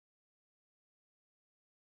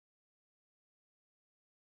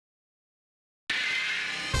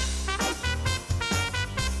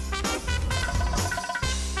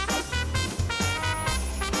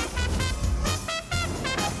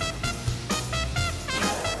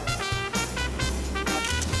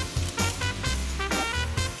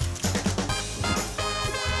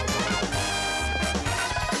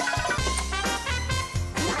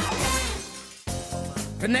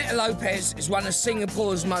Vanessa Lopez is one of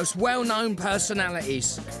Singapore's most well-known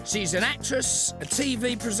personalities. She's an actress, a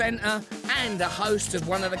TV presenter, and a host of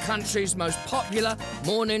one of the country's most popular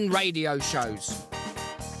morning radio shows.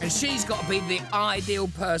 And she's got to be the ideal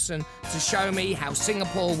person to show me how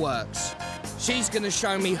Singapore works. She's going to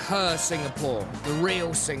show me her Singapore, the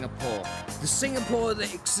real Singapore. The Singapore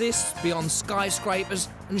that exists beyond skyscrapers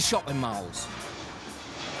and shopping malls.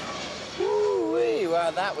 Ooh-wee,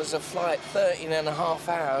 well, that was a flight 13.5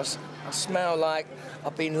 hours. I smell like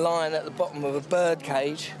I've been lying at the bottom of a bird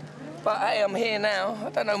cage. But hey, I'm here now. I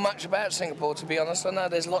don't know much about Singapore, to be honest. I know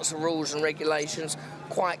there's lots of rules and regulations,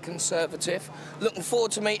 quite conservative. Looking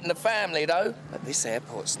forward to meeting the family, though. But this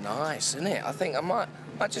airport's nice, isn't it? I think I might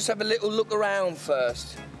just have a little look around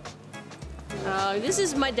first. This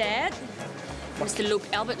is my dad, Mr.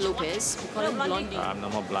 Albert Lopez. We call him Blondie. I'm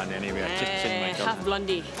not more blonde anyway. I just changed my color. Half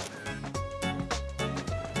Blondie.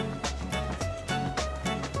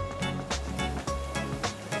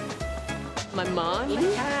 My mom,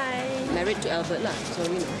 married to Albert lah. So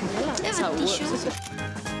you know, that's how it works.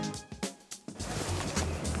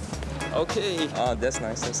 Okay. That's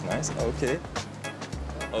nice. That's nice. Okay.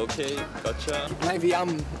 Okay, gotcha. Maybe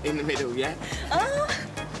I'm in the middle, yeah?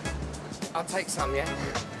 I'll take some, yeah?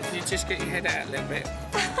 If you just get your head out a little bit.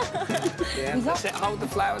 Yeah, that's it. Hold the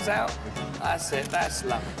flowers out. That's it. That's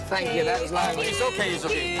lovely. Thank you. That was lovely. It's okay. It's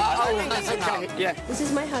okay. Oh, that's okay. Yeah. This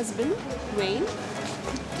is my husband, Wayne.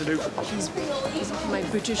 He's my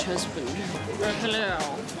British husband. Hello.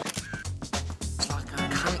 It's like a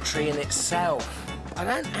country in itself. I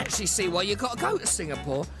don't actually see why you've got to go to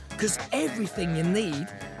Singapore, because everything you need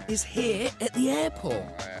is here at the airport.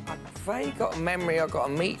 I've vaguely got a memory I've got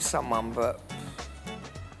to meet someone, but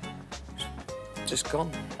just gone.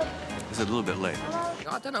 It's a little bit late.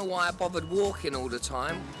 I don't know why I bothered walking all the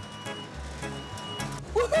time.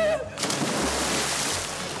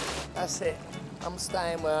 That's it. I'm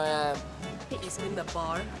staying where I am. He's in the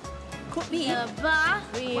bar. Could be. The bar?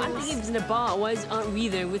 Well, I think he's in the bar. Why aren't we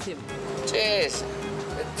there with him? Cheers.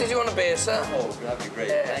 Did you want a beer, sir? Oh, that'd be great.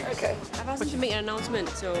 Yeah, okay. I've asked him to make an announcement,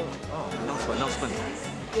 so... Oh, announcement.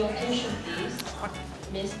 Your attention, please.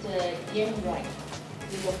 Mr. Ian Wright,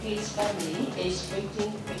 your Peace family is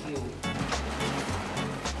waiting for you.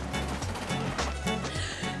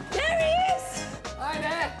 There he is! Hi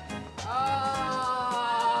there.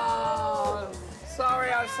 Oh, sorry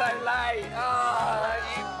I'm so late.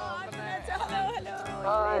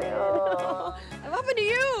 Hello. What happened to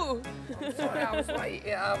you? Sorry, I was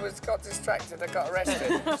waiting. I got distracted. I got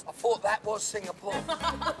arrested. I thought that was Singapore.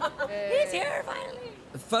 He's here, finally.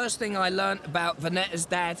 The first thing I learnt about Vanessa's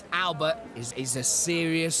dad, Albert, is he's a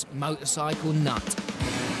serious motorcycle nut.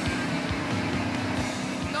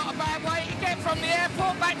 Not a bad way to get from the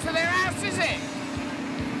airport back to their house, is it?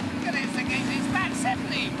 Look at this again. He's about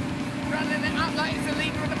 70. Running it up like he's the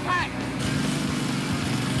leader of the pack.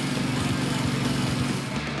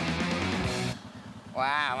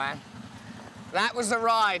 Wow, man. That was a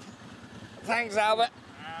ride. Thanks, Albert.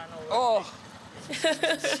 Oh.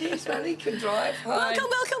 Jeez, man, he can drive. Hi. Welcome.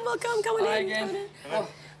 Come on Hi in. again. Oh,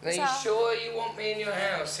 are you sure you want me in your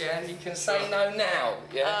house, yeah? You can say no now,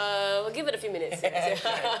 yeah? We'll give it a few minutes. Yeah.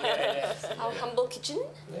 Our humble kitchen.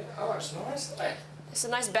 Yeah. Oh, it's nice, isn't it? It's a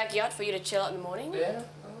nice backyard for you to chill out in the morning. Yeah.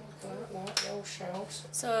 The old shelves.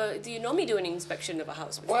 So, do you normally do an inspection of a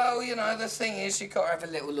house? Well, you know, the thing is, you've got to have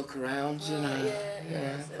a little look around, you know.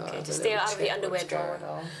 Yeah. Okay, just stay out of the underwear drawer.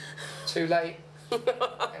 Too late. Oh,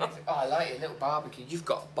 I like your little barbecue. You've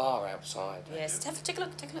got a bar outside. Yes, take a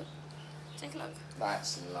look.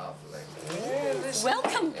 That's lovely. Yeah,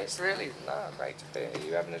 Welcome. It's really great to be here. Are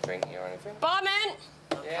you having a drink or anything? Barman!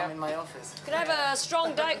 Yeah. I'm in my office. Could I have a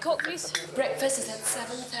strong Diet Coke, please? Breakfast is at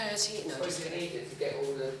 7:30. No, Just need it to get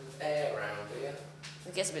all the air around here.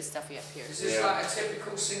 it gets a bit stuffy up here. Is this like a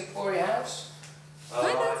typical Singaporean house?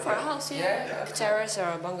 Kind of, for a house, Yeah. A terrace or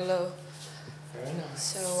a bungalow. Very nice.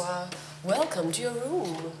 So, welcome to your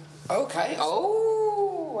room. Okay.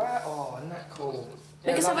 Oh, wow. Oh, isn't that cool?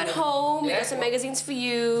 Make yourself at home. We Yeah. got some magazines for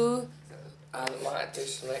you. I might do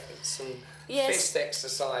some Yes. fist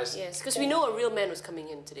exercise. Yes, because we know a real man was coming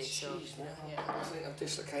in today, so... Jeez, man. I think I've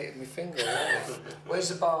dislocated my finger. Where's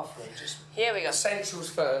the bathroom? Just Here we go. essentials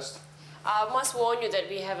first. I must warn you that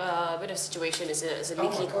we have a bit of situation. It's a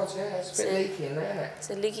leaky... Oh my God, yeah, it's a bit leaky in there, isn't it? It's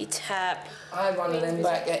a leaky tap. I had one of them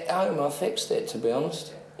back at home. I fixed it, to be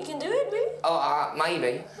honest. You can do it, really? Oh,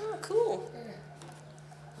 maybe. Oh, cool.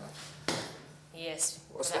 Yes.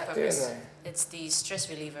 What's for that that doing purpose. there? It's the stress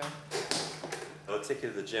reliever. I'll take you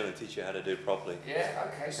to the gym and teach you how to do it properly. Yeah,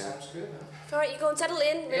 okay, sounds good. All right, you go and settle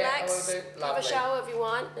in, relax, I will do. have a Lovely. shower if you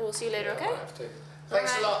want, and we'll see you later, Yeah, okay? I have to.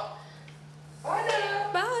 Thanks a lot. Bye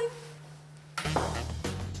now. Bye.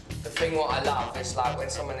 The thing what I love is like when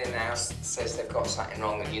someone in the house says they've got something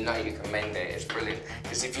wrong and you know you can mend it, it's brilliant.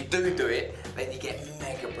 Because if you do it, then you get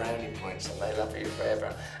mega brownie points and they love you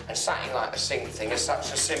forever. And something like a sink thing is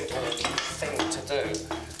such a simple thing to do.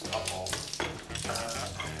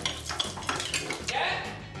 Yeah?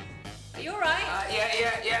 Are you all right?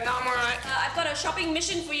 Yeah, no, I'm all right. I've got a shopping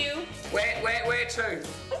mission for you. Where to?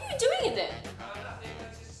 What are you doing in there?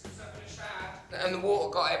 And the water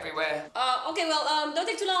got everywhere. Okay, well, don't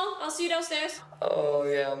take too long. I'll see you downstairs. Oh,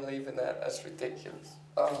 yeah, I'm leaving that. That's ridiculous.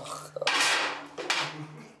 Oh, God.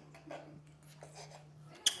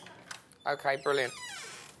 OK, brilliant.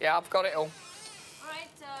 Yeah, I've got it all. All right,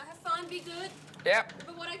 have fun, be good. Yep.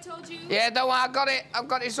 Remember what I told you? Yeah, don't worry, I've got it. I've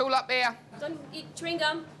got this all up there. Don't eat chewing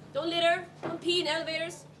gum. Don't litter. Don't pee in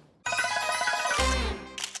elevators.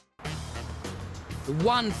 The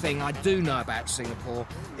one thing I do know about Singapore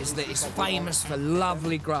is that it's famous for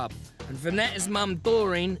lovely grub. And Vanetta's mum,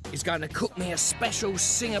 Doreen, is going to cook me a special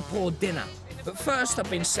Singapore dinner. But first, I've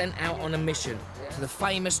been sent out on a mission to the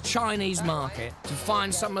famous Chinese market to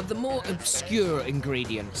find some of the more obscure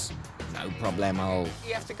ingredients. No problemo.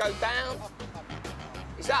 You have to go down.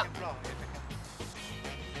 It's up.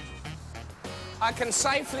 I can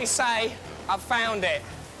safely say I've found it.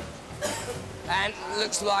 And it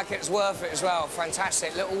looks like it's worth it as well.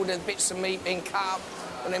 Fantastic. Look, all the bits of meat being cut up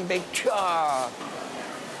and then big...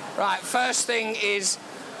 Right, first thing is...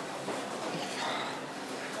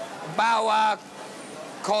 Bawa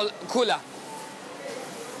kula.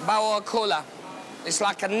 Bawa kula. It's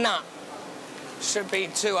like a nut. Should be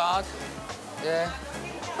too hard. Yeah.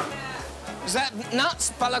 Is that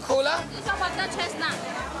nuts, balakula? It's about the chestnut.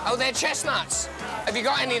 Oh, they're chestnuts. Have you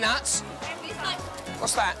got any nuts? It's like...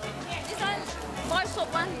 What's that? It's like bar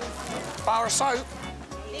soap one. Bar of soap?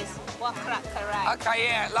 It's wakra karai. OK,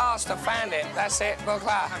 yeah, at last I found it. That's it.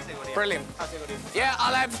 Brilliant. Yeah,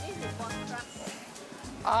 I'll have...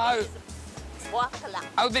 Oh. Wakla.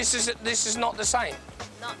 Oh, this is not the same?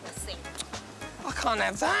 Not the same. I can't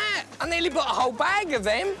have that. I nearly bought a whole bag of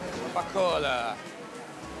them. Bakula.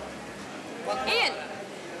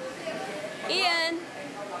 Ian.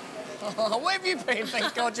 Oh, where have you been?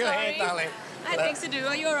 Thank God you're here, darling. I had things to do.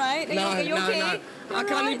 Are you all right? Are you okay? No. I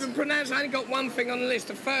can't even pronounce. I only got one thing on the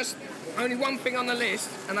list. Only one thing on the list,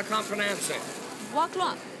 and I can't pronounce it.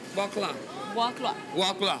 Wakla. Wakla. Wakla.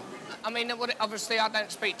 Wakla. I mean, obviously, I don't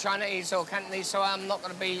speak Chinese or Cantonese, so I'm not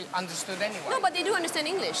going to be understood anyway. No, but they do understand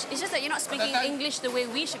English. It's just that you're not speaking English the way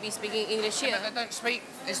we should be speaking English here. But they don't speak...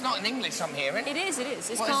 It's not in English I'm hearing. It is. It's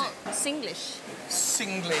what called Singlish.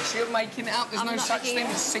 Singlish. You're making it up. There's no such thing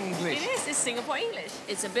as Singlish. It is. It's Singapore English.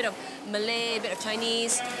 It's a bit of Malay, a bit of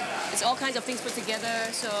Chinese. It's all kinds of things put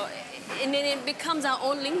together, so... And then it becomes our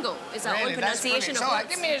own lingo. It's our own pronunciation of words.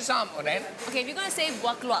 Give me an example, then. OK, if you're going to say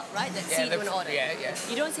wak-luak, right? That's seed you order. Yeah.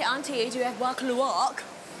 You don't say, Auntie, do you have wak-luak?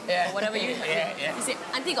 Yeah. Or whatever you have. Yeah. You say,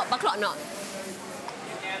 Auntie, got bak-luak or not?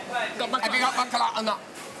 Got bak-luak. Have you got bak-luak or not?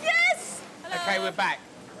 Yes! Hello. OK, we're back.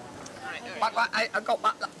 Bak-luak, I got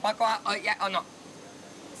bak-luak, yeah or not?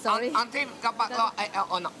 Sorry? Auntie, got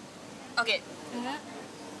bak-luak or not? OK.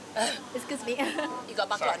 Excuse me. You got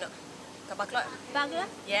bak-luak or not? Got bak-luak? Bangla?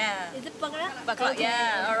 Yeah. Is it Bangla? Bak-luak,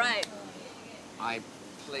 yeah, all right.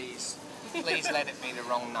 Please let it be the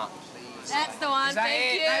wrong nut, please. That's the one, Is that thank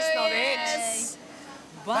it? you. That's not Yes.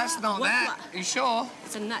 That's not that. You sure?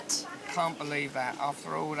 It's a nut. Can't believe that.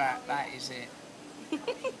 After all that, that is it.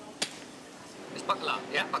 It's bakla.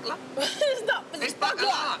 Yeah, bakla? It's not. It's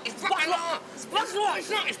bakla. It's bakla. It's bakla. It's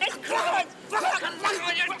not. It's bakla.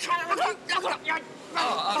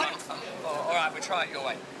 Oh, all right, we'll try it your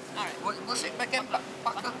way. All right. What's it again?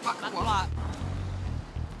 Bakla.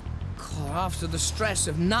 After the stress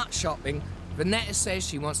of nut shopping, Vanetta says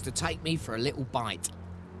she wants to take me for a little bite.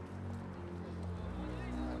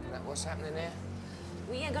 What's happening here?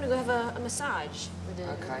 We are going to go have a massage with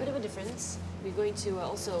a Okay. bit of a difference. We're going to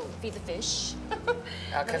also feed the fish.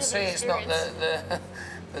 I can see it's not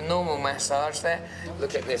the normal massage there.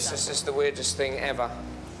 Look at this. This is the weirdest thing ever.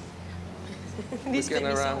 This fit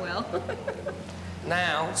me so well.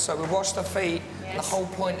 Now, so we wash the feet. Yes. The whole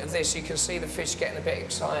point of this, you can see the fish getting a bit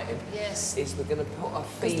excited. Yes. Is we're going to put our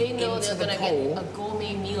feet they know into they're the going to pool. get a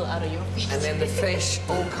gourmet meal out of your feet. And then the fish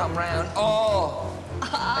all come round. Oh!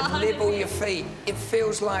 And nibble your feet. It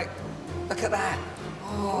feels like, look at that.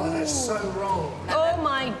 Oh, that's so wrong. Oh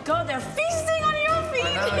my God, they're feasting on your feet.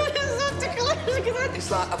 I know. It's so ticklish. Look at that.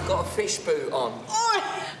 It's like I've got a fish boot on. Oh,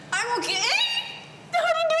 I'm okay. I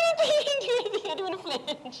didn't do anything. I didn't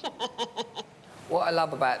flinch. What I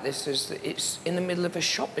love about this is that it's in the middle of a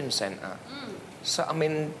shopping centre. So, I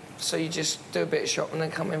mean, so you just do a bit of shopping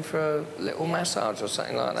and come in for a little massage or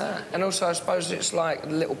something like that. And also, I suppose it's like a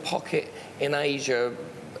little pocket in Asia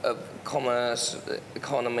of commerce,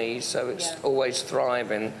 economy, so it's always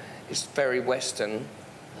thriving. It's very Western.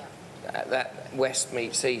 That West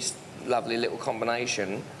meets East, lovely little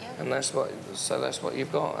combination. And that's what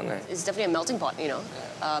you've got, isn't it? It's definitely a melting pot, you know.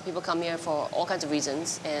 People come here for all kinds of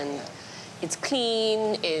reasons, and it's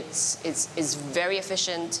clean, it's very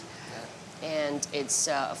efficient, and it's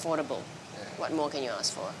affordable. What more can you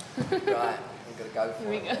ask for? Right, I'm gonna go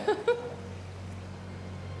for it. Here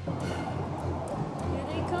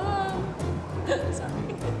they come.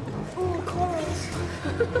 Sorry. Oh, corals.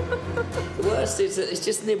 The worst is that it's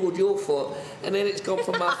just nibbled your foot, and then it's gone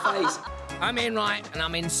from my face. I'm in Wright, and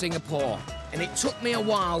I'm in Singapore. And it took me a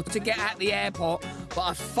while to get at the airport, but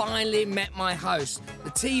I finally met my host, the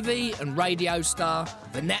TV and radio star,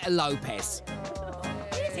 Vanetta Lopez.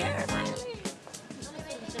 He's here, finally.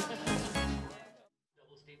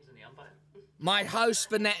 My host,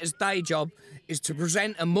 Vanetta's day job is to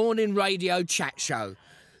present a morning radio chat show.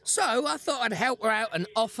 So I thought I'd help her out and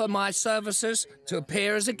offer my services to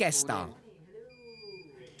appear as a guest star.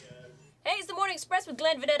 Hey, it's the Morning Express with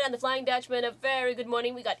Glenn, Vanetta, and the Flying Dutchman. A very good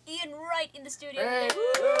morning. We got Ian Wright in the studio. Hey.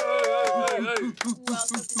 Welcome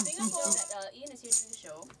to Singapore. Ian is here doing the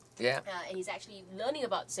show. Yeah. And he's actually learning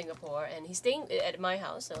about Singapore, and he's staying at my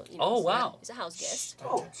house. So, you know, Oh, wow. He's a house guest.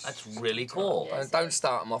 Oh, that's really cool. Yes. Don't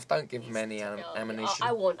start him off. Don't give him any ammunition.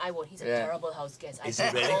 I won't. He's a terrible house guest. Is he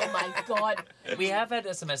really? Oh, my God. We have had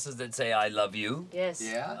SMSs that say, I love you. Yes.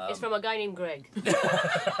 Yeah. It's from a guy named Greg.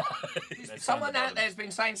 Someone out there's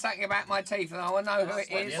been saying something about my teeth, and I want to know who it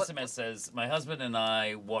The is. SMS says, my husband and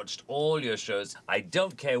I watched all your shows. I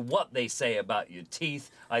don't care what they say about your teeth.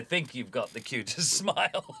 I think you've got the cutest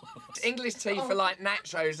smile. English teeth are like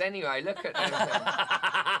nachos anyway. Look at them.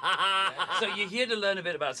 So you're here to learn a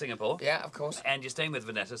bit about Singapore. Yeah, of course. And you're staying with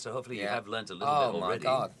Vanessa, so hopefully you have learnt a little Oh, bit my already.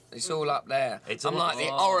 God. It's all up there. It's I'm all- like the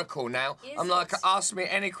oh. oracle now. I'm like, ask me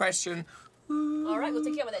any question. All right, we'll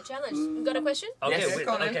take care of that challenge. You got a question? Okay, Yes, wait,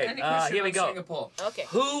 go on, okay. any question Here we on go. Singapore? Okay.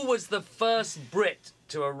 Who was the first Brit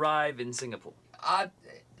to arrive in Singapore? I'd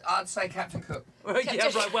say Captain Cook. Yeah,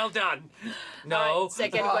 right, well done. No. All right,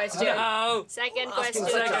 second question. No. Second Ask him question.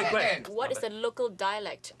 Second question. What is the local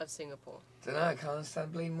dialect of Singapore? Don't know, I can't understand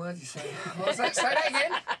the bleeding word you say. What's that? Say that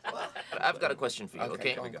again. I've got a question for you,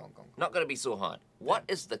 okay? Go on. Not going to be so hard. What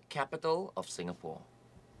is the capital of Singapore?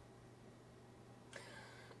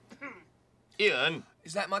 Ian.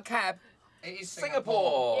 Is that my cab? It is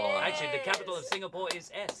Singapore. Yes. Actually, the capital of Singapore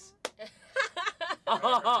is S. The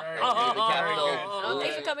capital. Oh,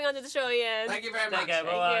 thanks for coming onto the show, Ian. Thank you very much. Take care,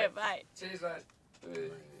 Thank bye-bye. you. Bye. Cheers,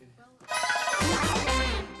 mate.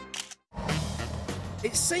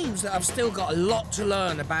 It seems that I've still got a lot to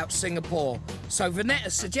learn about Singapore, so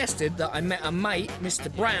Vanetta suggested that I met a mate,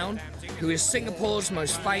 Mr. Brown, who is Singapore's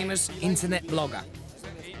most famous internet blogger.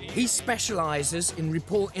 He specialises in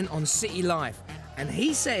reporting on city life, and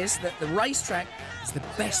he says that the racetrack is the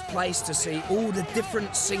best place to see all the different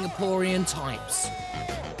Singaporean types.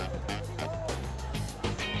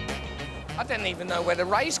 I don't even know where the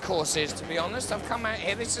race course is, to be honest. I've come out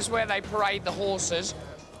here, this is where they parade the horses.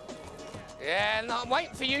 Yeah, and I'm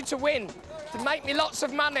waiting for you to win, to make me lots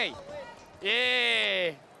of money.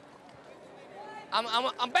 Yeah.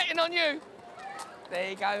 I'm betting on you. There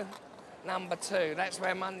you go. Number 2, that's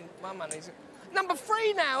where my money's. Number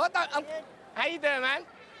 3 now, how you doing, man?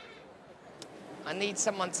 I need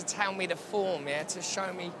someone to tell me the form, yeah, to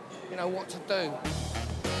show me, you know, what to do.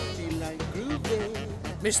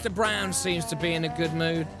 Mr. Brown seems to be in a good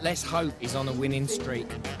mood. Let's hope he's on a winning streak.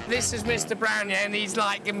 This is Mr. Brown, yeah, and he's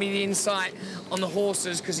like giving me the insight on the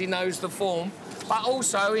horses because he knows the form. But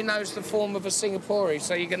also, he knows the form of a Singaporean,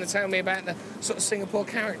 so you're going to tell me about the sort of Singapore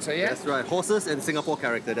character, yeah? That's right. Horses and Singapore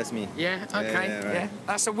character, that's me. Yeah, okay, Yeah, right.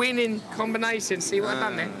 That's a winning combination. See what I've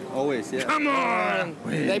done there? Always, yeah. Come on!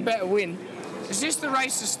 They better win. Is this the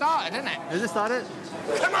race that started, isn't it? Has it started?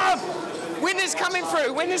 Come on! Winners coming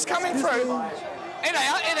through, winners coming through. Here they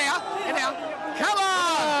are, here they are, here they are. Come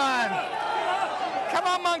on! Come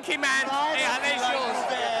on, monkey man. Here, there's yours.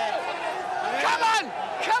 Come on!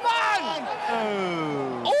 Come on!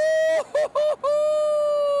 Ooh!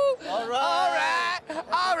 All right,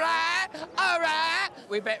 all right, all right.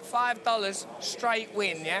 We bet $5 straight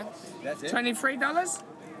win, yeah? That's it. $23?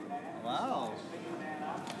 Wow.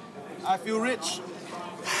 I feel rich.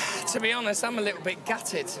 To be honest, I'm a little bit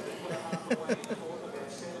gutted.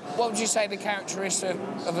 What would you say the characteristic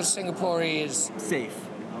of a Singaporean is? Safe.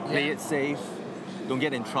 Play it safe. Don't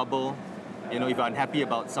get in trouble. You know, if you're unhappy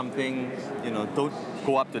about something, you know, don't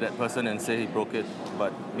go up to that person and say he broke it,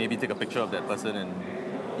 but maybe take a picture of that person and,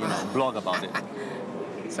 you know, blog about it.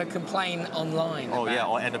 So complain online. Oh yeah,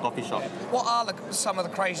 or at the coffee shop. What are some of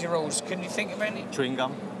the crazy rules? Can you think of any? Chewing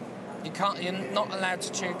gum. You're not allowed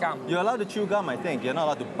to chew gum. You're allowed to chew gum, I think. You're not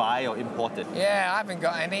allowed to buy or import it. Yeah, I haven't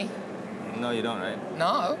got any. No, you don't, right?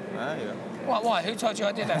 No. You don't. Why? Who told you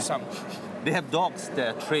I did have some? They have dogs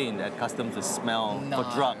that are trained at customs to smell for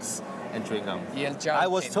drugs and chewing gum. You're joking. I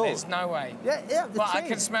was told. There's no way. Yeah. But I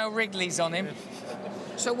can smell Wrigley's on him.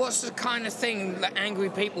 So what's the kind of thing that angry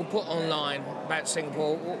people put online about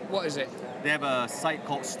Singapore? What is it? They have a site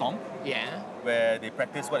called Stomp. Yeah. Where they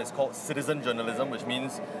practice what is called citizen journalism, which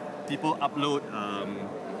means people upload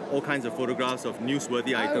all kinds of photographs of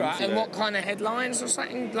newsworthy items. Right. And what kind of headlines or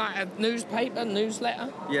something? Like a newspaper,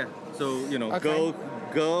 newsletter? Yeah. So, you know, Okay.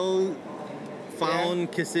 girl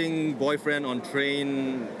found kissing boyfriend on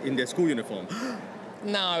train in their school uniform.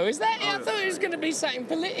 No, is that it? I thought it was going to be something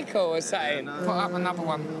political or something. Put up another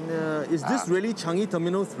one. Is this really Changi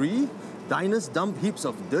Terminal 3? Diners dump heaps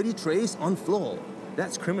of dirty trays on floor.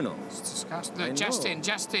 That's criminal. It's disgusting. Look,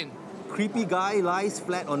 Justin. Creepy guy lies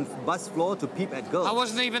flat on bus floor to peep at girls. I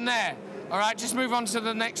wasn't even there. All right, just move on to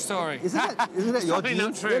the next story. Isn't that your Probably not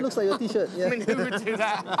jeans? true. Yeah, it looks like your t-shirt. Yeah. I mean, who would do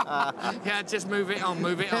that? Yeah, just move it on.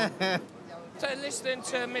 So listening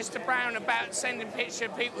to Mr. Brown about sending pictures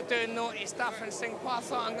of people doing naughty stuff in Singapore, I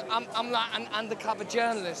thought I'm like an undercover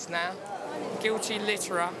journalist now. Guilty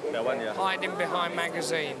litterer, That one, yeah. hiding behind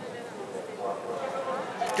magazine.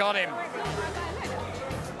 Got him.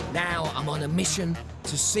 Now I'm on a mission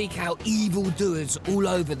to seek out evildoers all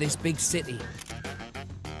over this big city.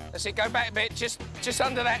 Let's see, go back a bit, just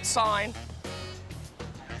under that sign.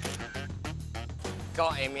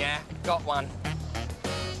 Got him, yeah, got one.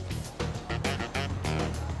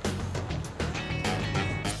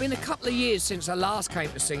 It's been a couple of years since I last came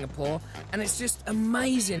to Singapore, and it's just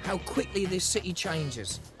amazing how quickly this city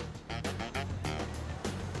changes.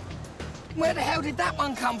 Where the hell did that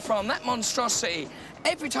one come from, that monstrosity?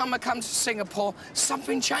 Every time I come to Singapore,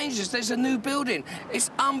 something changes. There's a new building. It's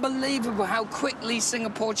unbelievable how quickly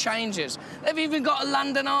Singapore changes. They've even got a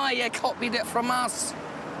London Eye. They copied it from us.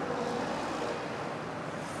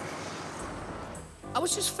 I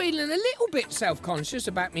was just feeling a little bit self-conscious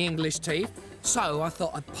about my English teeth, so I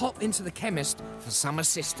thought I'd pop into the chemist for some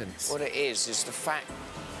assistance. What it is the fact,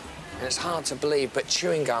 and it's hard to believe, but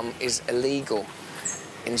chewing gum is illegal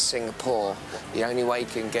in Singapore. The only way you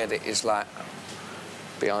can get it is, like,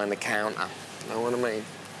 behind the counter. You know what I mean?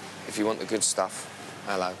 If you want the good stuff.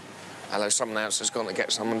 Hello. Hello, someone else has gone to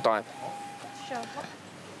get some and died. Sure.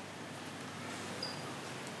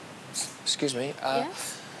 Excuse me.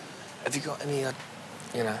 Yes? Have you got any,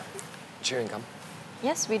 you know, chewing gum?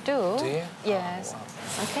 Yes, we do. Do you? Yes. Oh,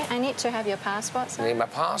 wow. Okay, I need to have your passport, sir. You need my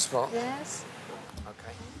passport? Yes.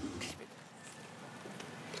 Okay.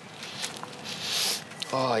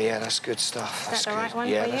 Oh, yeah, that's good stuff. Is that the right one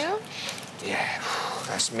yeah, for you? Yeah,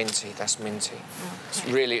 that's minty, that's minty.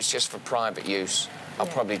 Okay. Really, it's just for private use. I'll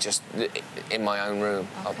probably just, in my own room,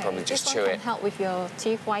 I'll probably just chew This one it. can help with your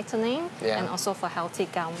teeth whitening and also for healthy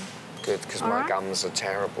gum. Good, because my gums are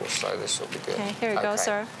terrible, so this will be good. Okay, here we go,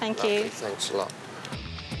 sir. Thank you. Thanks a lot.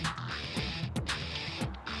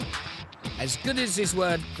 As good as his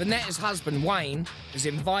word, Vanetta's husband, Wayne, has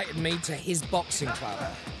invited me to his boxing club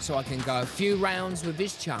so I can go a few rounds with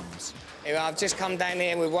his chums. I've just come down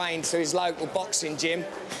here with Wayne to his local boxing gym.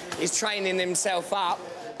 He's training himself up.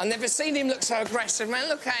 I've never seen him look so aggressive, man.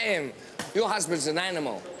 Look at him. Your husband's an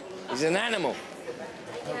animal. He's an animal.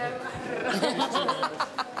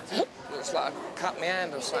 Looks like I cut my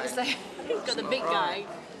hand or something. It's like he's got the big guy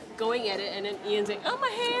going at it, and then Ian's like, oh, my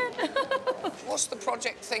hand. What's the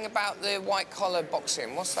project thing about the white-collar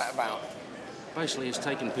boxing? What's that about? Basically, it's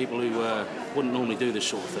taking people who wouldn't normally do this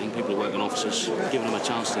sort of thing, people who work in offices, giving them a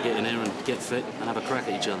chance to get in here and get fit and have a crack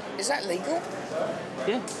at each other. Is that legal?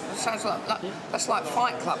 Yeah. Sounds like that's like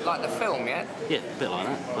Fight Club, like the film, yeah? Yeah, a bit like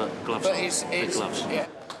that, but gloves. But big gloves. Yeah.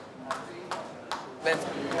 They've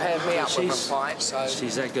paired me up with a fight, so...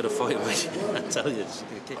 She's that good a fighter, mate. I tell you.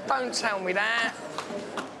 Don't tell me that.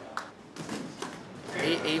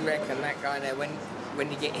 He reckoned, that guy there, when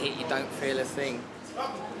you get hit, you don't feel a thing.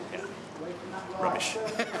 Rubbish.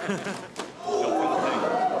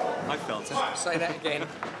 I felt it. Say that again.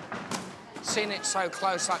 Seeing it so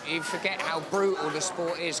close up, you forget how brutal the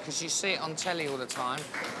sport is because you see it on telly all the time.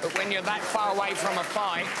 But when you're that far away from a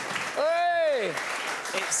fight, hey,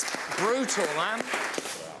 it's brutal, man.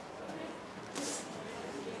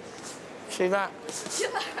 See that?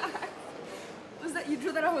 Was that you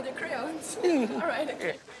drew that out with your crayons? All right.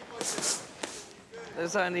 Okay.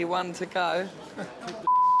 There's only one to go. Ladies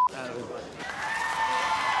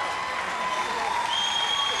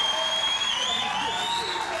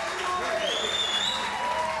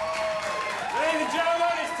and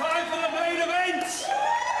gentlemen, it's time for the main event.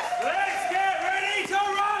 Let's get ready to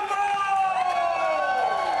rumble!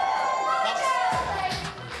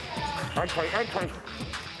 Okay.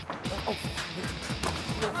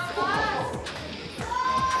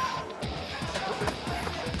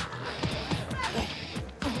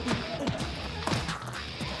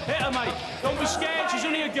 Hit her, mate. Don't be scared, she's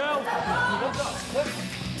only a girl.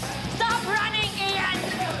 Stop running, Ian!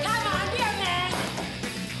 Come on, be a man!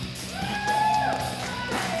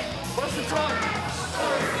 What's the time?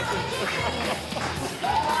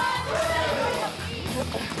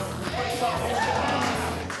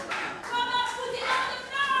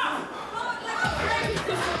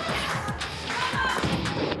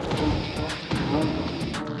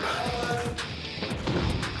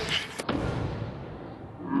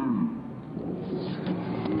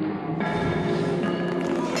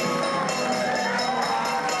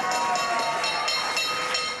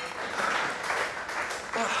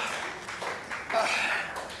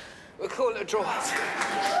 We'll call it a draw.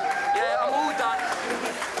 Yeah, I'm all done.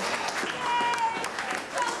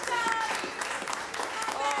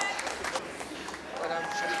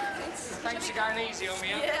 Thanks for going easy on me.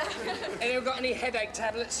 Yeah. Anyone got any headache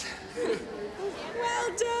tablets? Well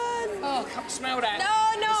done. Oh, come smell that.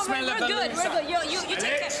 No, Smell we're of the good. loser. We're good. You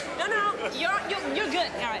take care. No. You're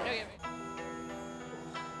good. All right. Okay.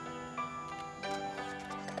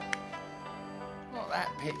 Not that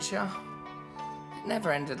picture. It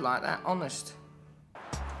never ended like that, honest.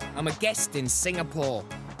 I'm a guest in Singapore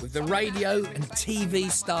with the radio and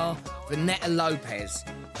TV star Vanessa Lopez.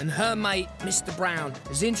 And her mate, Mr. Brown,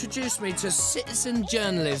 has introduced me to citizen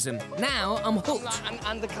journalism. Now I'm hooked. Like an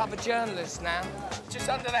undercover journalist now. Just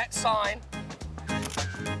under that sign.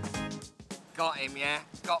 Got him, yeah?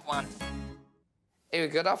 Got one. Here we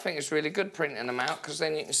go. I think it's really good printing them out because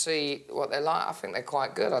then you can see what they're like. I think they're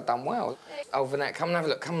quite good. I've done well. Oh, Vanessa, come and have a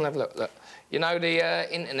look. Come and have a look. Look. You know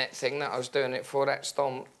the internet thing that I was doing it for? That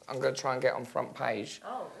storm. I'm going to try and get on front page.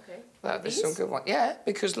 Oh, okay. Look, there's some good ones. Yeah,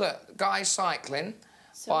 because look, guy cycling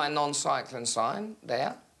by a non-cycling sign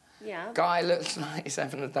there. Yeah. Guy looks like he's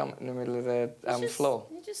having a dump in the middle of the floor.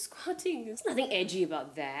 You're just squatting. There's nothing edgy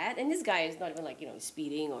about that. And this guy is not even like,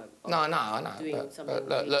 speeding or No, I know. doing something.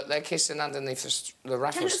 Look, they're kissing underneath the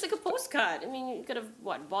raffles. Kind of just like a postcard. I mean, you could have,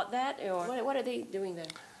 bought that? Or what are they doing there?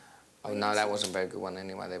 Oh, no, that wasn't a very good one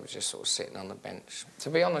anyway. They were just sort of sitting on the bench. To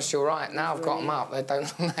be honest, you're right. Now I've got them up. They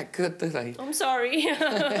don't look that good, do they? I'm sorry. If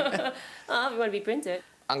you want to be printed.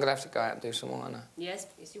 I'm going to have to go out and do some more, aren't I? Yes,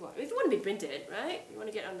 you want. If you want to be printed, right? You want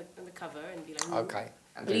to get on the cover and be like, OK.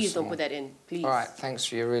 Please don't put that in, please. All right, thanks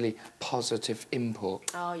for your really positive input.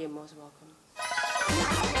 Oh, you're most welcome.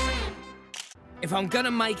 If I'm going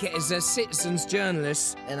to make it as a citizen's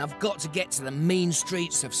journalist, then I've got to get to the mean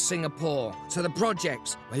streets of Singapore, to the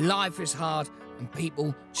projects where life is hard and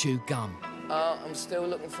people chew gum. I'm still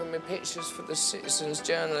looking for my pictures for the citizen's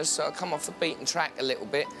journalist, so I'll come off the beaten track a little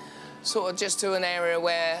bit, sort of just to an area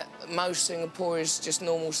where most Singaporeans, just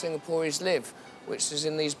normal Singaporeans live, which is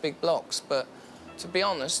in these big blocks. But to be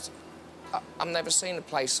honest, I've never seen a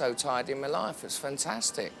place so tidy in my life. It's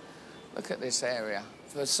fantastic. Look at this area.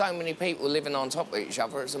 For so many people living on top of each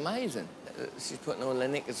other, it's amazing. She's putting all the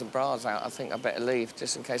knickers and bras out. I think I better leave,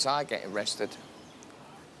 just in case I get arrested.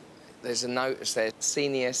 There's a notice there,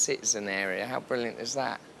 senior citizen area. How brilliant is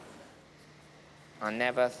that? I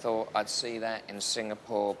never thought I'd see that in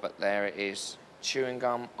Singapore, but there it is. Chewing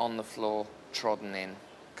gum on the floor, trodden in.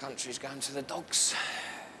 Country's going to the dogs.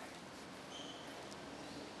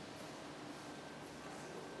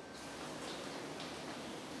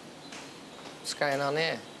 What's going on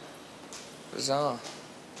here? Bizarre.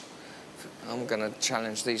 I'm going to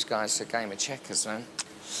challenge these guys to a game of checkers, man.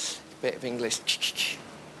 A bit of English.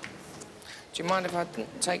 Do you mind if I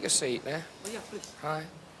take a seat there? Oh, yeah, please. Hi.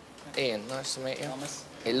 Ian, nice to meet you. Thomas.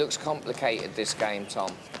 It looks complicated, this game,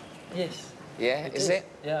 Tom. Yes. Yeah, is it?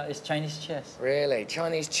 Yeah, it's Chinese chess. Really?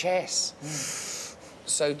 Chinese chess?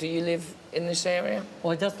 So do you live in this area?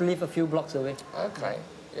 Oh, I just live a few blocks away. OK,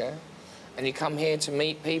 yeah. And you come here to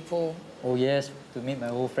meet people? Oh, yes, to meet my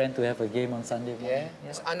old friend to have a game on Sunday morning. Yeah?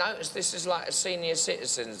 Yes. I noticed this is like a senior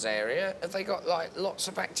citizens area. Have they got, like, lots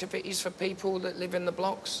of activities for people that live in the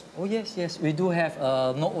blocks? Oh, yes, yes. We do have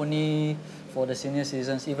not only for the senior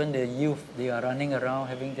citizens, even the youth, they are running around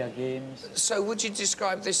having their games. So would you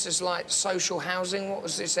describe this as, like, social housing? What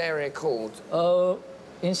was this area called?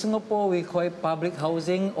 In Singapore, we call it public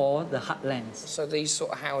housing or the heartlands. So these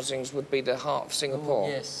sort of housings would be the heart of Singapore? Oh,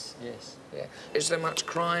 yes, yes. Yeah. Is there much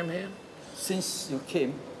crime here? Since you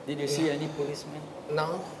came, did you see any policemen?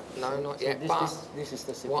 No, not So yet. this is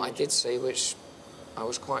the situation. What I did see, which I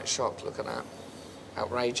was quite shocked, look at that.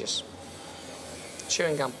 Outrageous.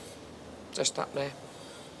 Chewing gum, just up there.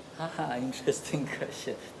 Haha, interesting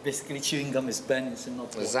question. Basically, chewing gum is banned in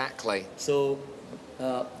Singapore. Exactly. So,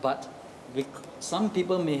 but some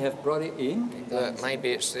people may have brought it in. Look,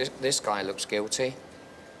 maybe it's this guy looks guilty.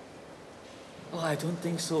 Oh, I don't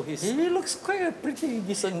think so. He looks quite a pretty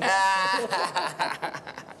decent guy.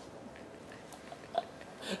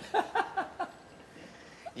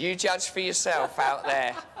 You judge for yourself out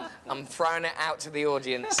there. I'm throwing it out to the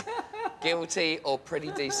audience. Guilty or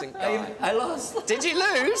pretty decent guy? I lost. Did you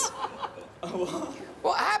lose?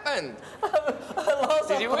 What happened? I lost.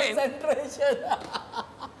 Did you win? Concentration.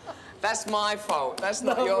 That's my fault. That's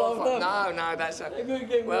not No your problem. fault. No, that's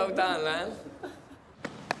well done, man.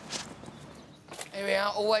 Here we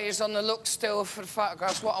are, always on the look still for the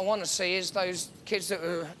photographs. What I want to see is those kids that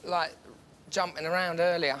were, like, jumping around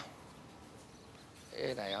earlier.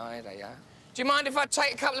 Here they are, here they are. Do you mind if I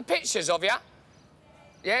take a couple of pictures of you?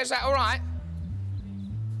 Yeah, is that all right?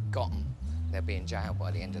 Got them. They'll be in jail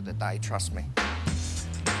by the end of the day, trust me.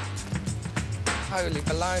 Holy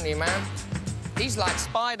baloney, man. He's like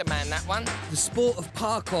Spider-Man, that one. The sport of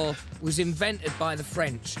parkour was invented by the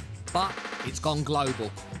French, but it's gone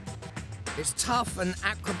global. It's tough and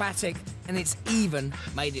acrobatic, and it's even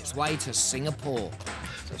made its way to Singapore.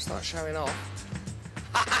 So start showing off.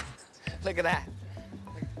 Look at that.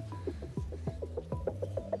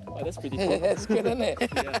 Oh, that's pretty cool. That's good, isn't it?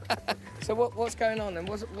 Yeah. So what's going on then?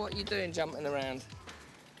 What are you doing jumping around?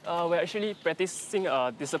 We're actually practicing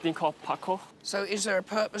a discipline called parkour. So is there a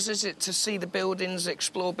purpose? Is it to see the buildings,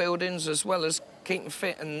 explore buildings, as well as keeping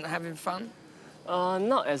fit and having fun?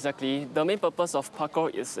 Not exactly. The main purpose of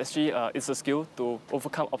parkour is actually it's a skill to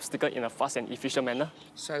overcome obstacles in a fast and efficient manner.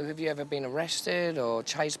 So have you ever been arrested or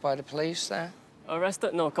chased by the police there?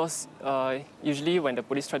 Arrested? No, because usually when the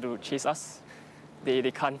police try to chase us,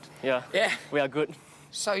 they can't. Yeah. Yeah. We are good.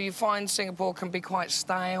 So you find Singapore can be quite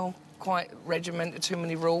stale, quite regimented, too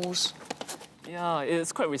many rules? Yeah,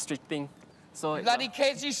 it's quite restricting. So Bloody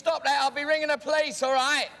kids, you stop that, I'll be ringing the police, all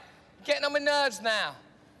right? Getting on my nerves now.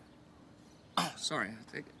 Oh, sorry,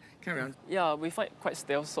 carry on. Yeah, we find it quite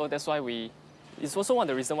stale, so that's why it's also one of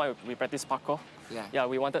the reasons why we practice parkour. Yeah. Yeah,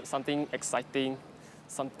 we wanted something exciting,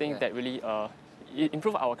 something that really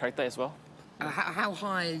improve our character as well. How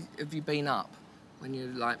high have you been up when you're,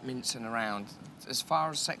 like, mincing around? As far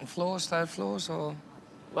as second floors, third floors, or...?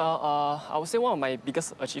 Well, I would say one of my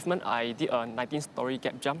biggest achievements, I did a 19-story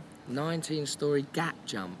gap jump. 19-story gap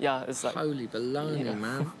jump? Yeah, it's like... Holy baloney,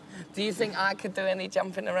 man. Do you think I could do any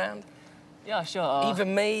jumping around? Yeah, sure.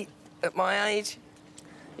 Even me, at my age?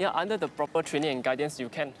 Yeah, under the proper training and guidance, you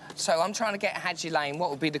can. So I'm trying to get Haji Lane. What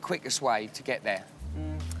would be the quickest way to get there?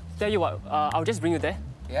 Tell you what, I'll just bring you there.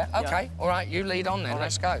 Yeah? OK. All right, you lead on then.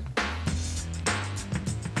 Let's go.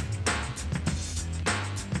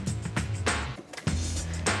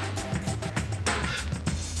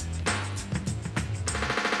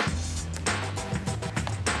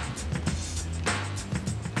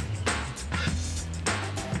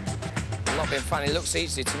 Not being funny, it looks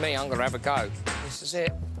easy to me. I'm gonna have a go. This is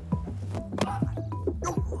it.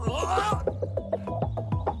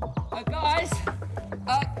 Guys,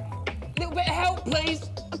 little bit of help, please.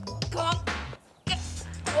 Come on.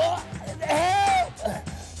 Help!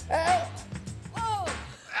 Help!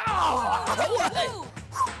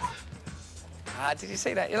 Did you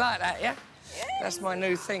see that? You like that, yeah? Yeah. That's my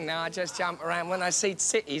new thing now. I just jump around. When I see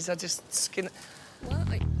cities, I just skin it. I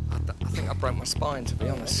think I broke my spine, to be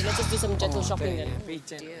honest. Let's just do some gentle shopping then. Be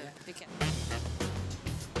gentle.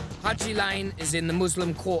 Haji Lane is in the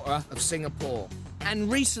Muslim quarter of Singapore,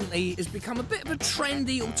 and recently has become a bit of a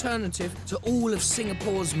trendy alternative to all of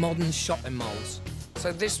Singapore's modern shopping malls.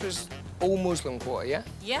 So this was all Muslim quarter, yeah?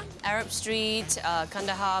 Yeah, Arab Street,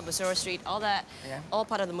 Kandahar, Basura Street, all that, all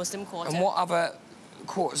part of the Muslim quarter. And what other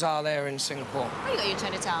quarters are there in Singapore? Oh, you got your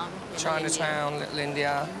Chinatown. Chinatown, Little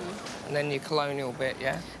India, and then your colonial bit,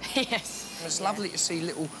 yeah? Yes. And it's lovely to see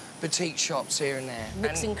little boutique shops here and there.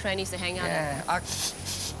 Nooks and crannies to hang out in. Yeah,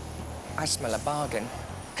 I smell a bargain.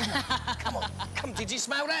 Come on, come. Did you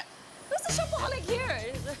smell that? Who's the shopaholic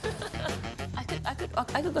here?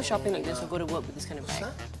 I could go shopping like this or go to work with this kind of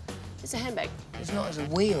bag. It's a handbag. It's not as a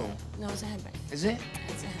wheel. No, it's a handbag. Is it?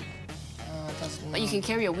 It's a handbag. Oh, it doesn't. But you can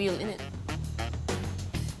carry a wheel in it.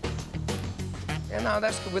 Yeah, no,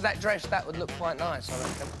 that's good. With that dress, that would look quite nice, I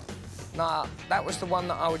reckon. Nah, that was the one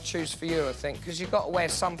that I would choose for you, I think, because you've got to wear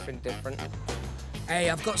something different. Hey,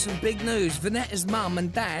 I've got some big news. Vanetta's mum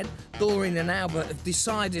and dad, Doreen and Albert, have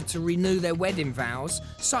decided to renew their wedding vows,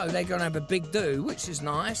 so they're going to have a big do, which is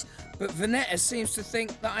nice. But Vanetta seems to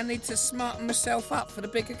think that I need to smarten myself up for the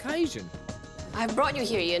big occasion. I brought you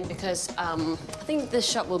here, Ian, because I think this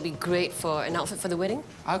shop will be great for an outfit for the wedding.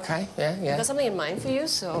 OK, yeah. I've got something in mind for you,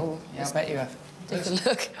 so... Yeah, I bet you have. Take a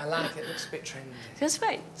look. I like it. It looks a bit trendy.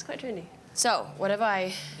 It's quite trendy. So, whatever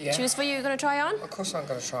I choose for you, you're going to try on? Of course I'm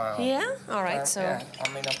going to try on. Yeah? All right, so... Yeah. I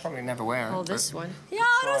mean, I'll probably never wear it. Oh, this one. Yeah,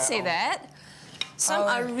 don't say that. Some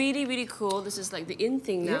are really, really cool. This is like the in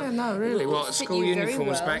thing now. Yeah, no, really. It'll What, fit school you very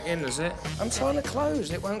uniform's well. back in, is it? I'm trying to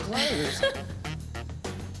close. It won't close.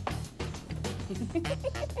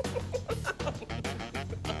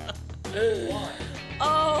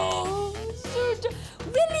 Oh,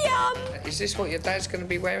 William! Is this what your dad's going to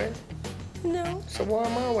be wearing? No. So why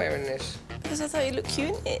am I wearing this? Because I thought you looked cute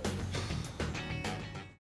in it.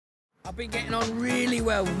 I've been getting on really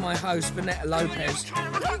well with my host, Vanetta Lopez.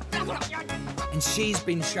 And she's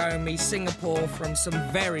been showing me Singapore from some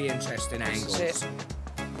very interesting angles. A little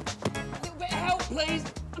bit of help, please.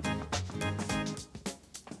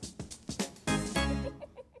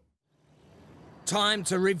 Time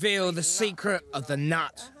to reveal the secret of the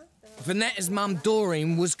nut. Vanetta's mum,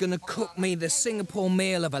 Doreen, was going to cook me the Singapore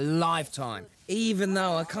meal of a lifetime, even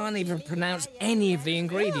though I can't even pronounce any of the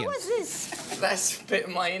ingredients. What's this? That's a bit of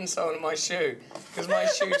my insole of my shoe, because my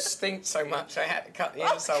shoes stink so much I had to cut the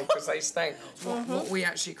insole because they stink. What are we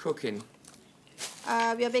actually cooking?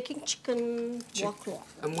 We are baking chicken wok.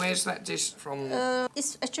 And where's that dish from?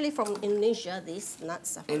 It's actually from Indonesia. These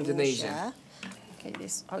nuts are from Indonesia. Okay,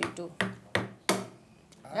 this how you do.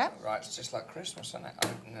 Yep. Right, it's just like Christmas, isn't it?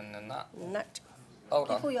 Opening the nut. Nut. Hold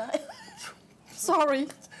on. Careful, yeah. Sorry.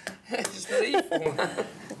 Just leave.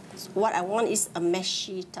 What I want is a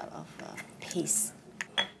meshy type of paste.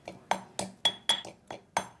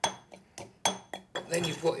 Then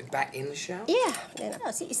you put it back in the shell? Yeah. Then,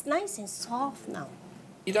 see, it's nice and soft now.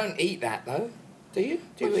 You don't eat that, though, do you?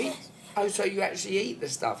 Do you eat? Oh, so you actually eat the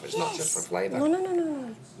stuff? It's not just for flavour?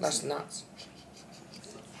 No. That's nuts.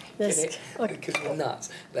 Yes. Get it? Okay. Because we're nuts.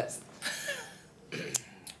 That's... Anyway,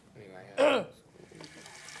 now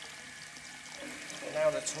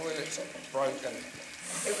the toilet's broken.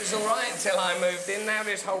 It was all right until I moved in. Now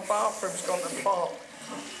this whole bathroom's gone to pot.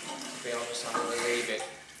 To be honest, I'm going to leave it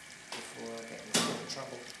before I get into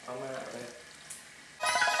trouble. I'm out of there.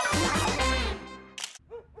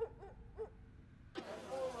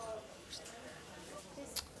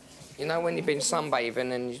 You know when you've been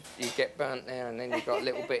sunbathing and you get burnt there and then you've got a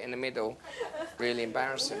little bit in the middle? Really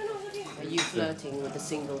embarrassing. Are you flirting with a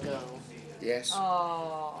single girl? Yes.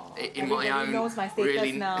 Oh. In my own knows my status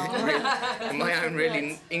really, now. in my own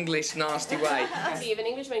really English nasty way. See, if an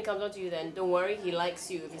Englishman comes on to you, then don't worry, he likes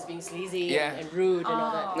you if he's being sleazy and rude and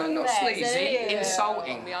all that. No, not sleazy,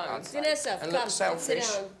 insulting. Vanessa, and come, look selfish.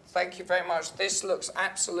 sit down. Thank you very much. This looks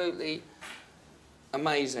absolutely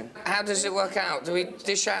amazing. How does it work out? Do we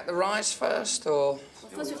dish out the rice first, or...?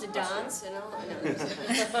 Well, first you have to dance, you know.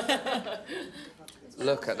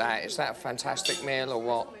 Look at that. Is that a fantastic meal or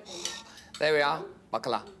what? There we are.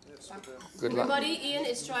 Bakla. Good luck. Everybody, Ian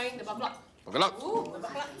is trying the bakla. Good luck. Ooh, the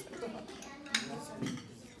bakla.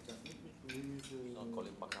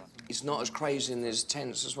 It's not as crazy and as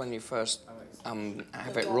tense as when you first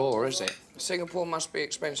have it raw, is it? Singapore must be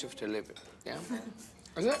expensive to live in, yeah?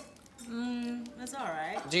 Is it? That's all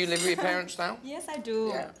right. Do you live with your parents now? Yes, I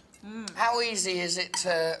do. Yeah. How easy is it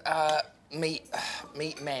to meet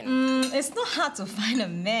men? It's not hard to find a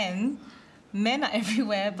man. Men are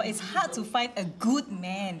everywhere, but it's hard to find a good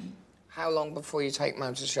man. How long before you take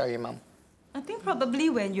mum to show your mum? I think probably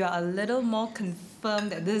when you are a little more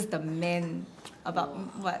confirmed that this is the man. About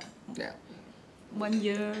what? Yeah. 1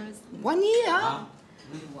 year. 1 year? Wow.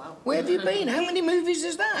 Where have you been? How many movies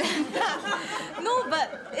is that? No,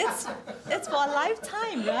 but it's for a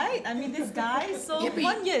lifetime, right? I mean, this guy, so Yeah, but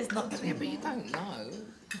 1 year is not... Yeah, but you don't know.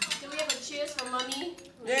 Can we have a cheers for Mummy?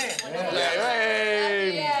 Yeah.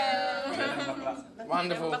 Yeah.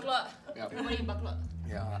 Wonderful. Bakla. Yeah. Everybody bakla.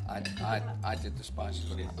 Yeah, I did the spices.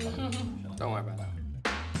 Don't worry about that.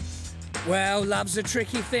 Well, love's a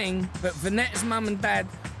tricky thing, but Vanetta's mum and dad,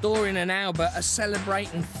 Doreen and Albert, are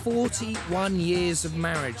celebrating 41 years of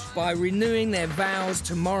marriage by renewing their vows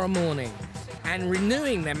tomorrow morning. And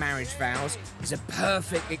renewing their marriage vows is a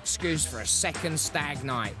perfect excuse for a second stag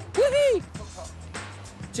night. Woohoo!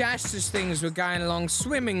 Just as things were going along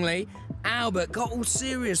swimmingly, Albert got all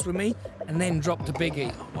serious with me and then dropped a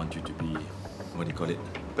biggie. I want you to be, what do you call it?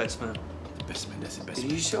 Best man. The best man, that's the best Are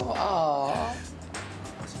man. you sure? Oh.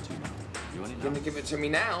 You want it now? Gonna give it to me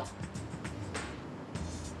now?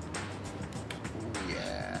 Ooh,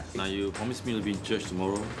 yeah. Now you promised me you'll be in church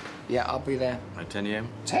tomorrow. Yeah, I'll be there. At 10 a.m.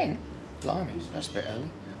 10? Blimey, that's a bit early.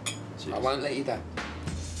 Cheers. I won't let you down.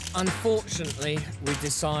 Unfortunately, we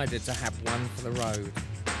decided to have one for the road.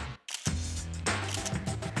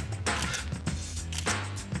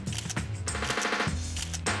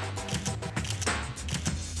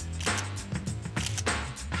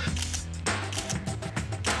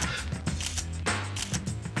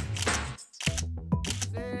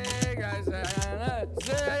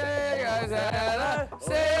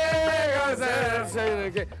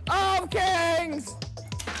 Of Kings!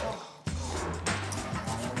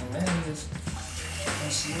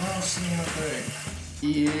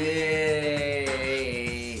 Yeah!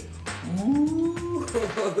 Ooh,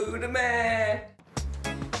 the man!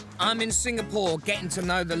 I'm in Singapore getting to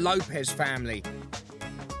know the Lopez family.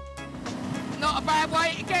 Not a bad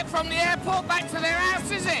way to get from the airport back to their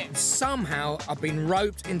house, is it? Somehow, I've been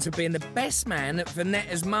roped into being the best man at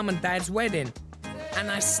Vanetta's mum and dad's wedding.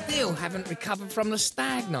 And I still haven't recovered from the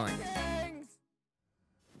stag night.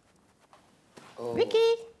 Oh. Ricky!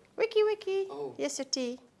 Oh. Here's your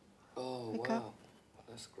tea. Oh, Wake wow. up.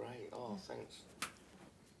 That's great. Oh, thanks.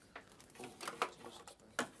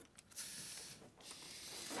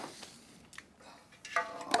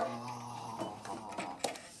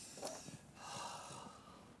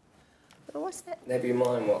 What's that? Never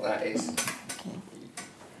mind what that is. Okay.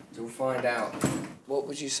 You'll find out. What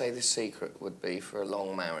would you say the secret would be for a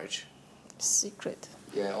long marriage? Secret?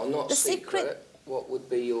 Yeah, or not the secret. What would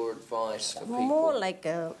be your advice for people? More like,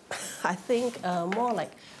 I think, more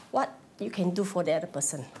like what you can do for the other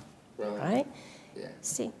person. Right? Yeah.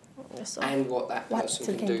 See. So and what that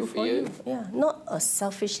person can do for you. Yeah, not a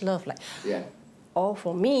selfish love like. Yeah. All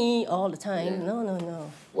for me all the time. Yeah.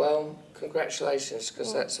 No. Well, congratulations,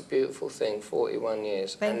 because that's a beautiful thing. 41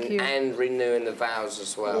 years. Thank you. And renewing the vows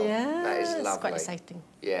as well. Yeah, that is lovely. It's quite exciting.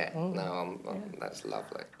 Yeah. No, that's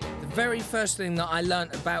lovely. The very first thing that I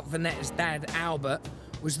learnt about Vanetta's dad, Albert,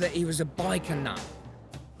 was that he was a biker nut.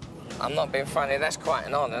 I'm not being funny. That's quite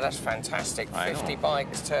an honour. That's fantastic. 50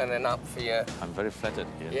 bikers turning up for you. I'm very flattered.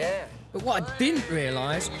 Yeah. But what I didn't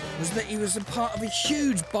realise was that he was a part of a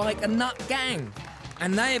huge biker nut gang.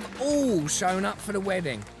 And they have all shown up for the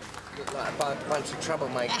wedding. Look like a bunch of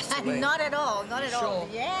troublemakers to me. Not at all, not at all. Sure.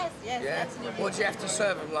 Yes, Yeah. absolutely. What do you have to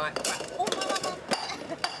serve them like?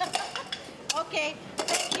 Okay,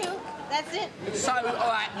 thank you. That's it. So, all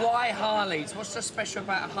right, why Harleys? What's so special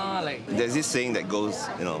about a Harley? There's this saying that goes,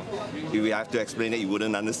 you know, if we have to explain it, you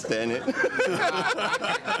wouldn't understand it.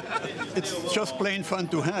 It's just plain fun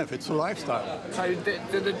to have. It's a lifestyle. So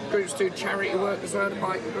do the groups do charity work as well, the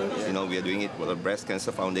biker groups? You know, we are doing it for the Breast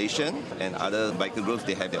Cancer Foundation, and other biker groups,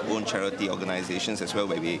 they have their own charity organizations as well,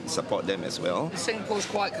 where we support them as well. Singapore's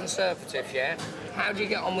quite conservative, yeah? How do you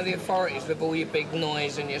get on with the authorities with all your big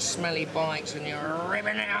noise and your smelly bikes and your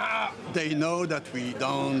ribbing it up? They know that we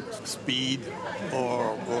don't speed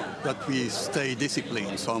or that we stay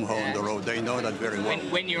disciplined somehow on the road. They know that very well.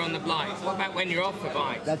 When you're on the bike. What about when you're off the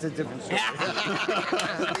bike? That's a different story.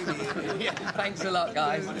 Yeah, thanks a lot,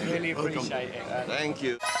 guys. Really appreciate it. Thank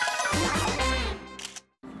you.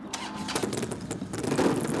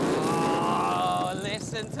 Oh,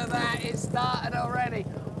 listen to that. It started already.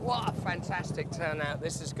 What a fantastic turnout.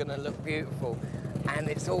 This is going to look beautiful. And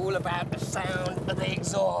it's all about the sound of the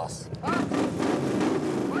exhaust.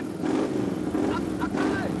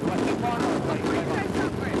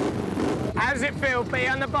 How does it feel, be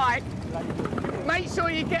on the bike? Make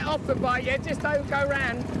sure you get off the bike, yeah? Just don't go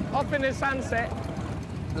round, off in the sunset.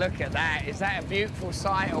 Look at that. Is that a beautiful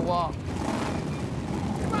sight or what?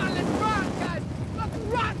 Come on, let's run, guys. Let's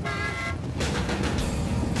run, man.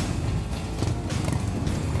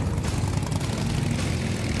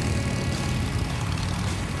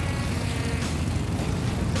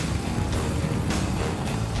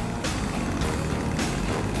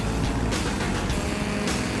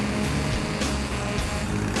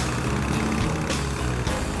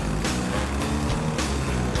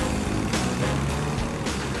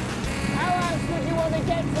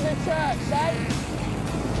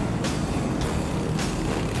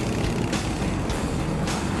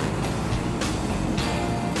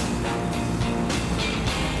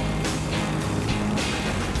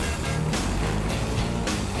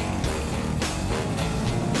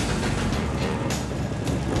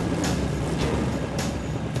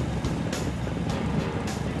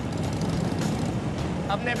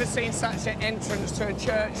 I've never seen such an entrance to a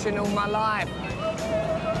church in all my life.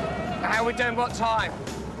 How are we doing? What time?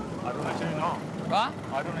 I don't actually know. What?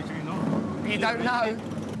 I don't actually know. You don't know?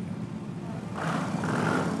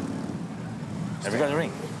 Have you got the ring?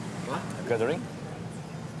 What? Have you got the ring?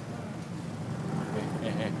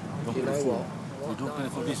 Hey, don't You play know the fool. what? You don't play the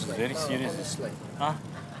fool. This is very serious. Honestly. Huh?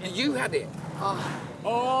 You had it.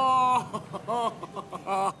 Oh!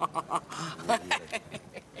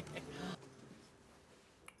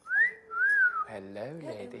 Hello,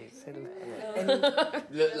 ladies. Hello.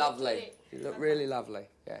 You look lovely. You look really lovely.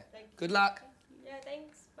 Yeah. Good luck. Yeah,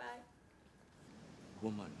 thanks. Bye.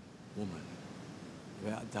 Woman,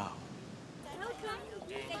 where art thou?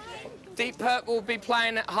 Deep Purple will be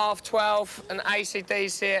playing at 12:30 and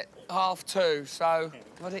AC/DC at 2:30. So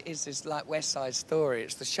what it is like West Side Story.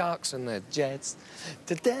 It's the Sharks and the Jets.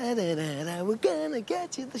 Da-da-da-da-da, we're gonna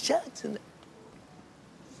get you, the Sharks and the...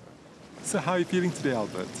 So how are you feeling today,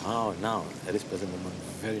 Albert? Oh, now, at this present moment,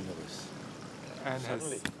 very nervous. And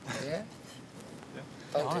Yeah?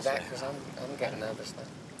 Don't do that, because I'm getting nervous now.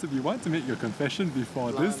 So if you want to make your confession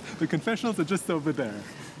before this, the confessionals are just over there.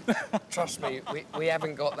 Trust me, we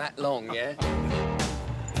haven't got that long, yeah?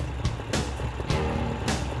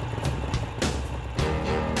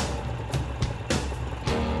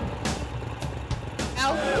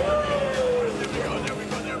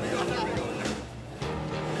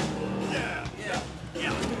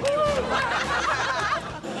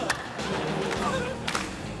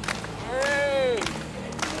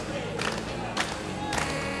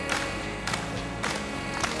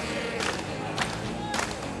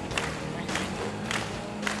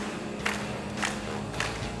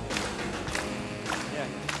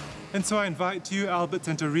 And so I invite you, Albert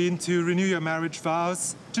and Doreen, to renew your marriage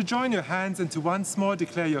vows, to join your hands and to once more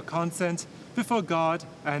declare your consent before God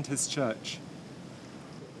and His church.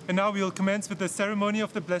 And now we will commence with the ceremony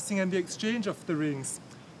of the blessing and the exchange of the rings.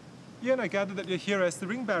 Ian, I gather that you're here as the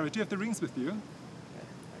ring bearer. Do you have the rings with you?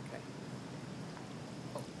 Okay.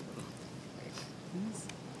 Please.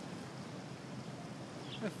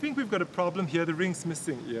 I think we've got a problem here. The ring's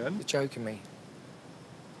missing, Ian. You're joking me.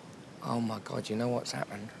 Oh my God, you know what's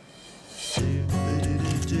happened?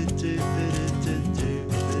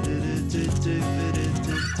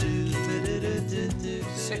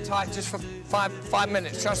 Sit tight just for five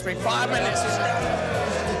minutes, trust me, 5 minutes.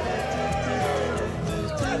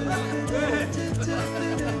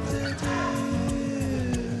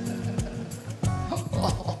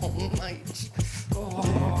 Oh, mate.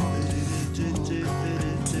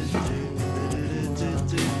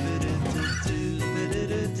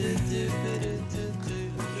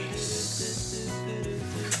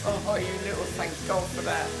 Oh, you little thank God for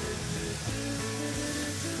that. I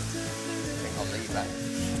think I'll leave that.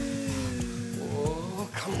 Oh,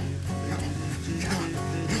 come on.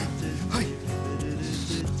 Hey.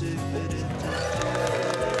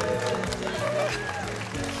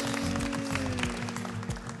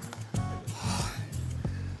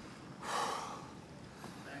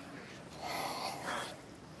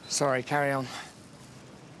 Sorry, carry on.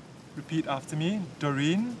 Repeat after me.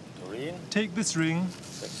 Doreen. Doreen. Take this ring.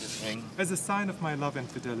 Take this ring. As a sign of my love and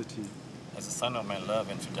fidelity. As a sign of my love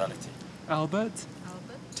and fidelity. Albert.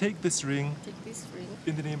 Albert. Take this ring. Take this ring.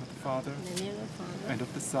 In the name of the Father. In the name of the Father. And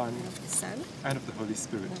of the Son. And of the Son. And of the Holy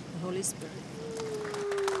Spirit. And of the Holy Spirit.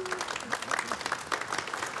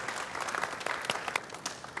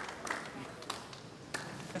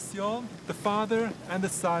 Bless you all, the Father and the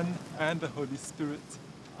Son and the Holy Spirit.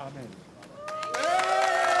 Amen.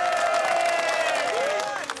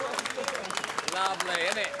 Lovely,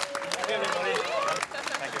 isn't it? Thank you, everybody.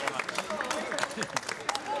 Thank you very much.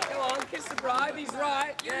 Come on, kiss the bride. He's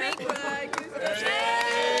right. You make the bride.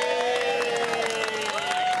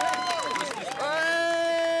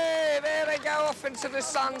 Hey, there they go off into the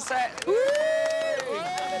sunset. Woo!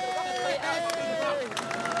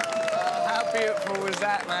 How beautiful was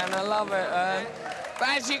that, man? I love it. But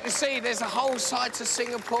as you can see, there's a whole side to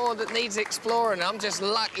Singapore that needs exploring. I'm just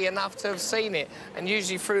lucky enough to have seen it, and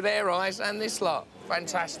usually through their eyes and this lot.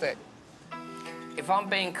 Fantastic. If I'm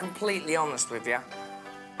being completely honest with you,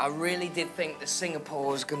 I really did think that Singapore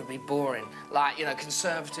was going to be boring. Like, you know,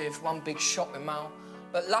 conservative, one big shopping mall.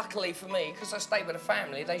 But luckily for me, because I stayed with a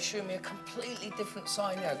family, they showed me a completely different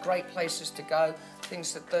side. You know, great places to go,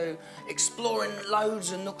 things to do, exploring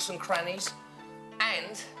loads of nooks and crannies.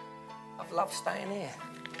 And I've loved staying here.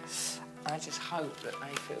 I just hope that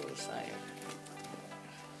they feel the same.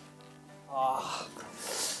 Oh,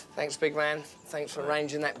 thanks, big man. Thanks for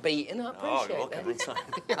arranging that beating. I appreciate that. Anytime.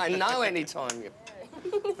 I know anytime.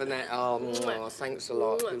 But that, thanks a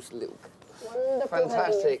lot. It was a little...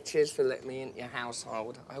 Fantastic. Cheers for letting me into your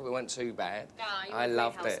household. I hope it went too bad. I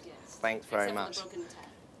loved it. Thanks very much.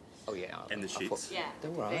 Oh, yeah. And the sheets. Yeah.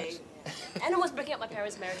 They're right. And almost breaking up my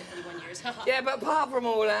parents' marriage for 41 years. Yeah, but apart from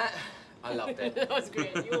all that, I loved it. That was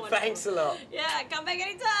great. You won. Thanks a lot. Yeah, come back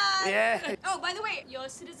anytime. Yeah. Oh, by the way, your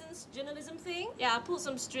citizens journalism thing. Yeah, I pulled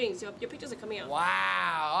some strings. Your pictures are coming out.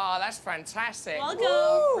 Wow. Oh, that's fantastic. Welcome.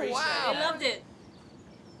 Woo, Appreciate wow. it. I loved it.